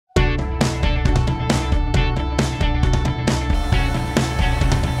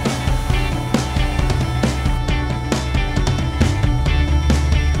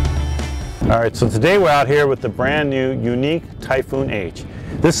Alright, so today we're out here with the brand new Yuneec Typhoon H.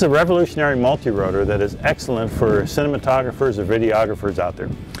 This is a revolutionary multi-rotor that is excellent for cinematographers or videographers out there.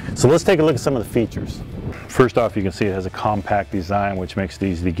 So let's take a look at some of the features. First off, you can see it has a compact design which makes it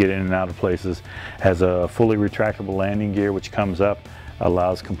easy to get in and out of places. Has a fully retractable landing gear which comes up,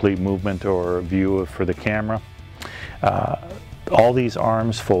 allows complete movement or view for the camera. All these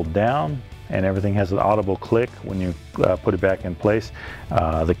arms fold down, and everything has an audible click when you put it back in place.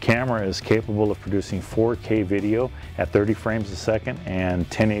 The camera is capable of producing 4K video at 30 frames a second and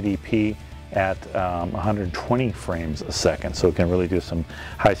 1080p at 120 frames a second, so it can really do some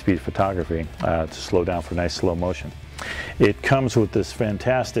high-speed photography to slow down for nice slow motion. It comes with this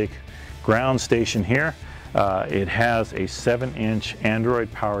fantastic ground station here. It has a 7-inch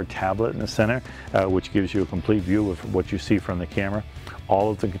Android-powered tablet in the center, which gives you a complete view of what you see from the camera. All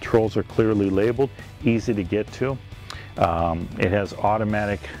of the controls are clearly labeled, easy to get to. It has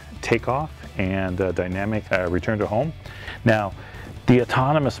automatic takeoff and dynamic return to home. Now, the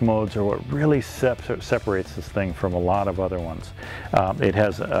autonomous modes are what really separates this thing from a lot of other ones. It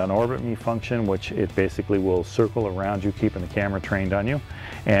has an orbit me function, which it basically will circle around you, keeping the camera trained on you.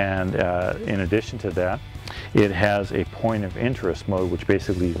 And in addition to that, it has a point of interest mode, which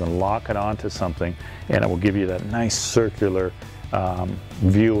basically you can lock it onto something and it will give you that nice circular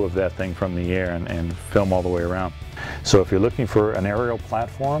view of that thing from the air and film all the way around. So if you're looking for an aerial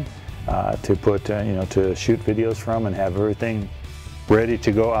platform to put, to shoot videos from and have everything ready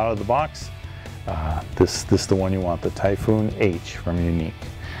to go out of the box, this is the one you want, the Typhoon H from Yuneec.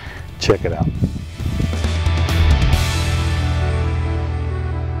 Check it out.